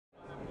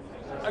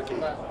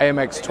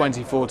AMX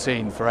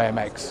 2014 for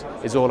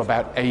AMX is all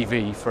about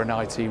AV for an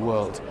IT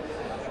world.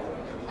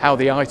 How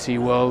the IT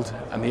world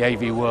and the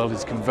AV world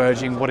is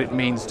converging, what it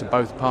means to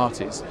both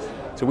parties.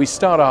 So we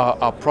start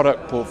our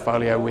product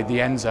portfolio with the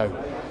Enzo.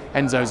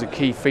 Enzo is a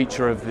key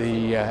feature of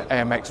the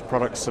AMX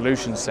product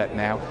solution set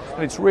now,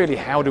 and it's really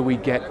how do we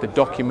get the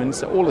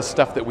documents, all the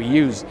stuff that we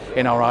use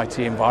in our IT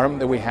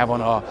environment that we have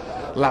on our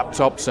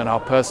laptops and our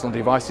personal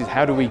devices,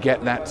 how do we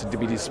get that to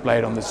be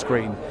displayed on the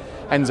screen?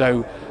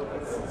 Enzo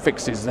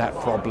fixes that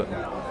problem.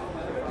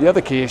 The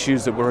other key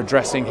issues that we're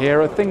addressing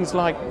here are things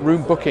like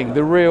room booking,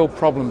 the real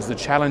problems, the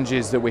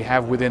challenges that we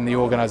have within the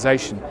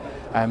organization.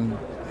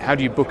 How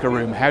do you book a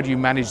room? How do you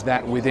manage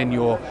that within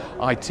your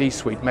IT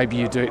suite? Maybe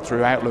you do it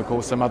through Outlook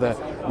or some other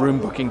room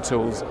booking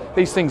tools.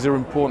 These things are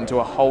important to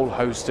a whole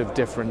host of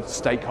different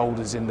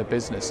stakeholders in the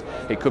business.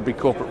 It could be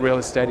corporate real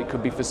estate, it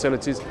could be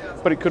facilities,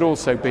 but it could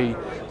also be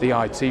the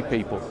IT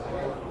people.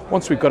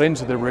 Once we've got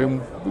into the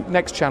room,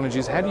 next challenge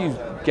is how do you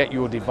get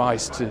your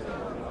device to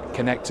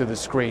connect to the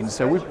screen?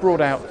 So we've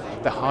brought out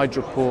the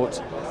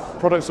HydraPort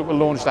products that were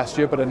launched last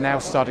year but are now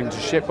starting to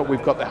ship, but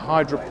we've got the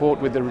HydraPort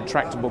with the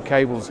retractable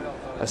cables.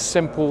 A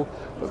simple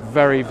but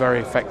very, very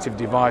effective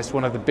device.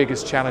 One of the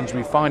biggest challenges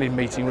we find in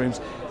meeting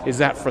rooms is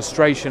that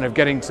frustration of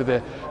getting to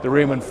the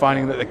room and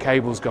finding that the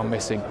cable's gone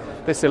missing.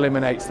 This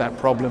eliminates that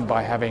problem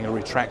by having a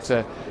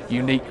retractor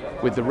unique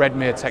with the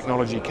Redmere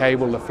technology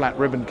cable, the flat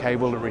ribbon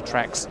cable that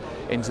retracts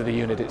into the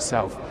unit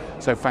itself.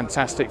 So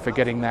fantastic for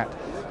getting that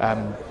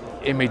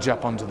image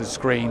up onto the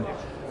screen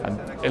and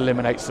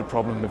eliminates the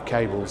problem of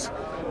cables.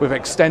 We've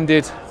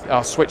extended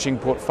our switching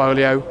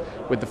portfolio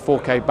with the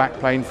 4K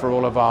backplane for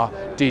all of our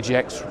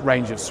DGX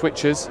range of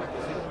switches.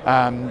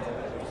 And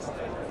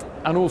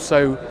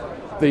also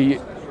the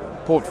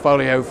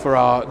portfolio for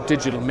our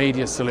digital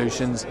media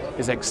solutions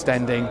is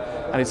extending,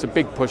 and it's a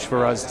big push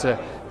for us to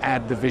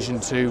add the Vision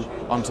 2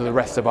 onto the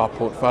rest of our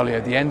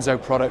portfolio. The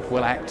Enzo product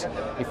will act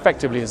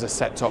effectively as a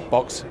set-top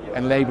box,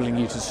 enabling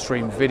you to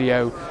stream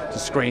video to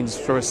screens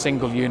through a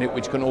single unit,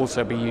 which can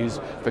also be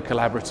used for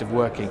collaborative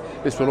working.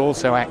 This will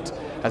also act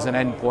as an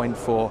endpoint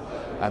for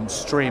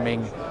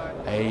streaming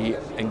a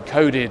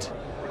encoded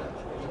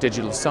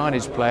digital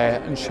signage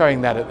player and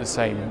showing that at the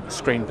same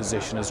screen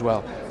position as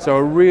well. So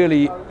a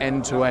really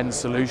end-to-end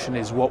solution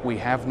is what we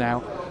have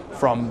now,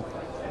 from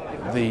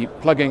the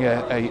plugging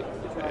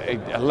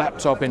a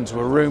laptop into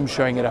a room,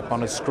 showing it up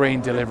on a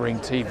screen, delivering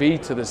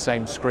TV to the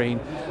same screen,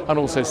 and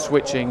also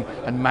switching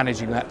and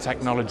managing that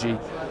technology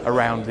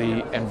around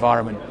the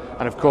environment.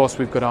 And of course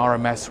we've got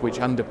RMS, which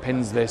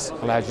underpins this,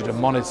 allows you to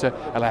monitor,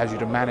 allows you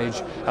to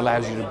manage,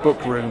 allows you to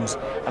book rooms,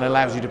 and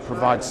allows you to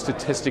provide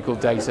statistical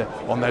data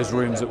on those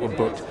rooms that were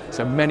booked.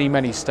 So many,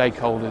 many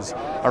stakeholders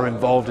are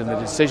involved in the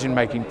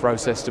decision-making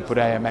process to put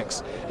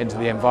AMX into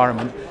the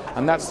environment.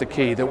 And that's the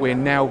key, that we're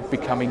now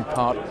becoming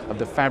part of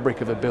the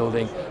fabric of a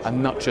building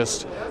and not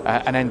just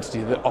an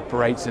entity that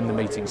operates in the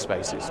meeting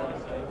spaces.